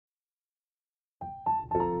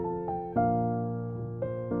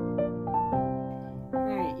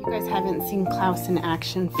guys haven't seen Klaus in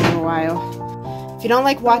action for a while. If you don't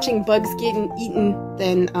like watching bugs getting eaten,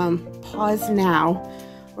 then pause now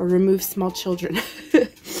or remove small children.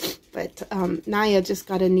 But Naiah just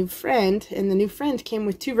got a new friend, and the new friend came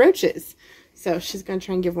with 2 roaches. So she's going to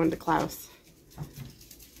try and give one to Klaus.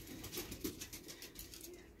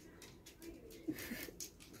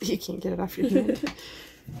 You can't get it off your hand.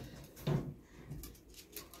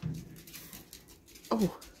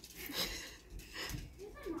 Oh.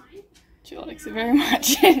 She likes it very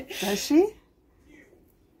much. Does she?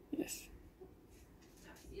 Yes.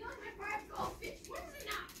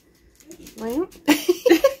 Well,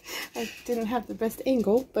 I didn't have the best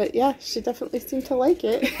angle, but yeah, she definitely seemed to like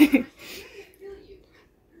it.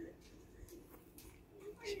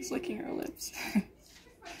 She's licking her lips.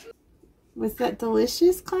 Was that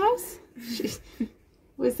delicious, Klaus?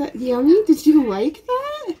 Was that yummy? Did you like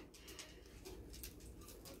that?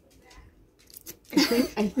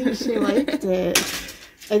 I think she liked it.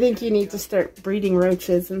 I think you need to start breeding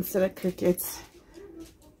roaches instead of crickets.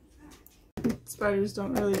 Spiders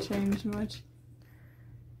don't really change much.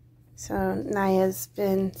 So Naiah's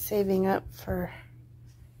been saving up for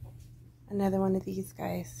another one of these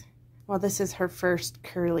guys. Well, this is her first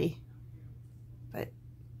curly. But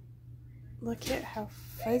look at how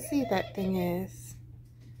fuzzy that thing is.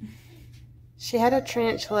 She had a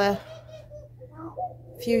tarantula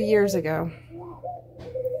a few years ago.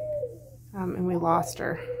 And we lost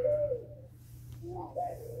her. Oh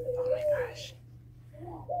my gosh.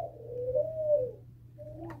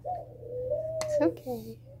 It's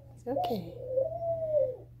okay. It's okay.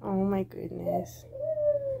 Oh my goodness.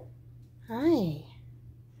 Hi.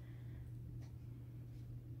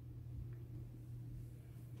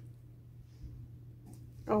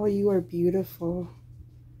 Oh, you are beautiful.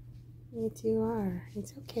 Yes, you are.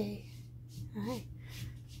 It's okay. Hi.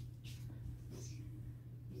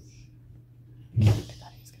 I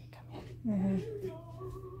thought he was going to come in.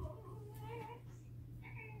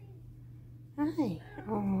 Hi.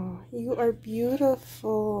 Oh, you are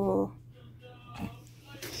beautiful.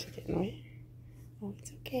 She's getting away. Oh,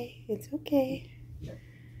 it's okay. It's okay.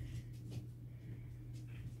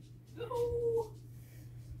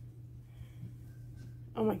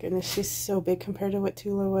 Oh my goodness, she's so big compared to what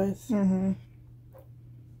Tula was.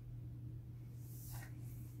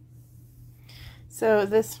 So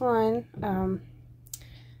this one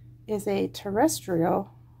is a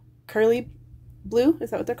terrestrial curly blue.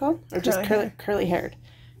 Is that what they're called? Or just curly haired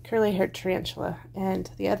tarantula. And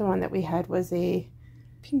the other one that we had was a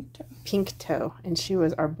pink toe, and she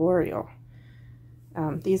was arboreal.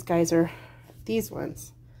 These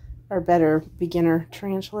ones are better beginner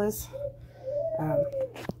tarantulas.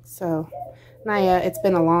 So Naiah, it's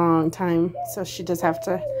been a long time, so she does have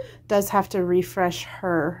to refresh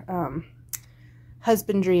her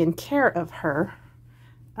husbandry and care of her.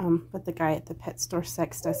 But the guy at the pet store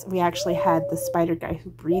sexed us. We actually had the spider guy who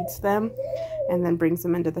breeds them and then brings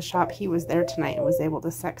them into the shop. He was there tonight and was able to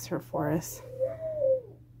sex her for us.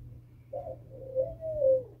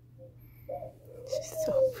 She's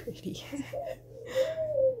so pretty.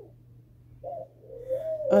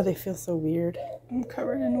 Oh, they feel so weird. I'm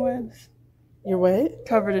covered in webs. You're what?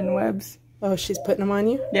 Covered in webs. Oh, she's putting them on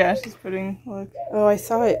you? Yeah, she's putting, look. Oh, I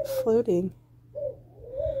saw it floating.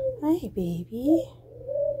 Hi, baby.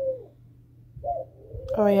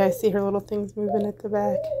 Oh, yeah, I see her little things moving at the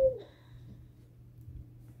back.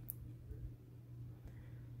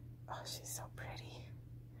 Oh, she's so pretty.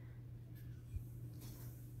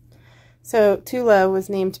 So, Tula was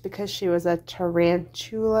named because she was a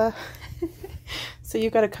tarantula. So you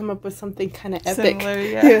got to come up with something kind of epic. Similar,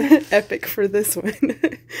 yeah. Epic for this one.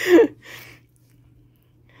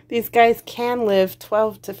 These guys can live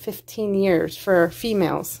 12 to 15 years for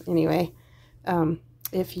females, anyway,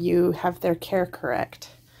 if you have their care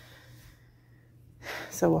correct.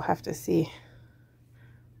 So we'll have to see.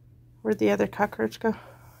 Where'd the other cockroach go?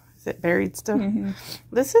 Is it buried still?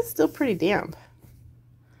 This is still pretty damp.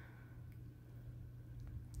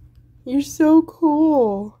 You're so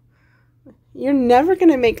cool. You're never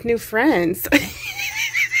going to make new friends.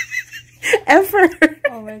 Ever.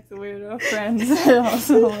 I'll make the weirdo friends that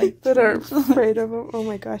also like that are afraid of them. Oh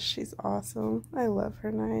my gosh, she's awesome. I love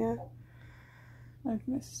her, Naiah. I've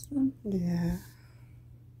missed them. Yeah.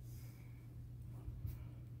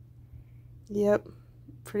 Yep.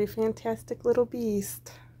 Pretty fantastic little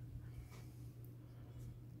beast.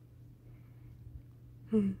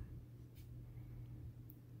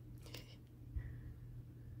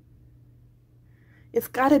 It's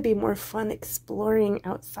got to be more fun exploring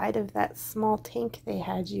outside of that small tank they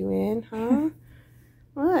had you in, huh?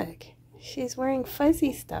 Look, She's wearing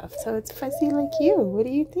fuzzy stuff, so it's fuzzy like you. What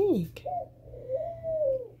do you think?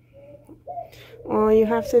 Oh, you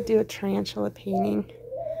have to do a tarantula painting.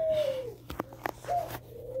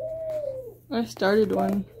 I started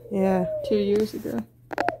one. Yeah. 2 years ago.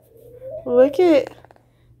 Look at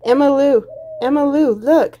Emma Lou. Emma Lou,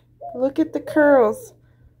 look. Look at the curls.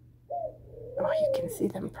 Oh, you can see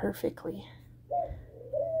them perfectly.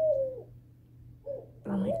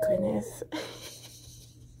 Oh my goodness.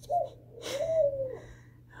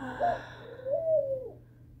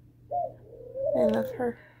 I love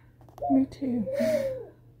her. Me too.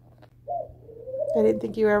 I didn't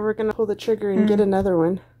think you were ever going to pull the trigger and get another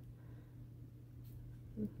one.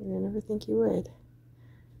 I never think you would.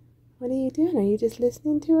 What are you doing? Are you just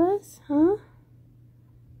listening to us? Huh?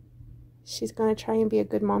 She's going to try and be a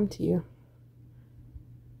good mom to you.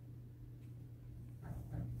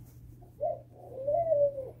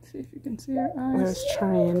 See if you can see her I eyes. was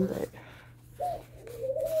trying, but...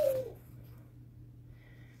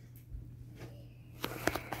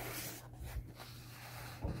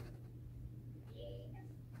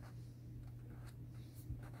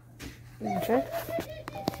 Okay.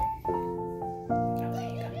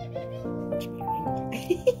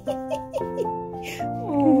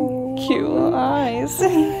 Oh, cute little eyes.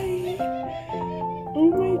 Oh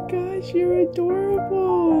my gosh, you're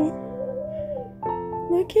adorable.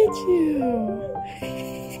 Look at you.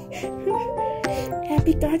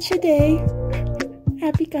 Happy Gotcha Day.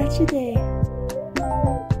 Happy Gotcha Day.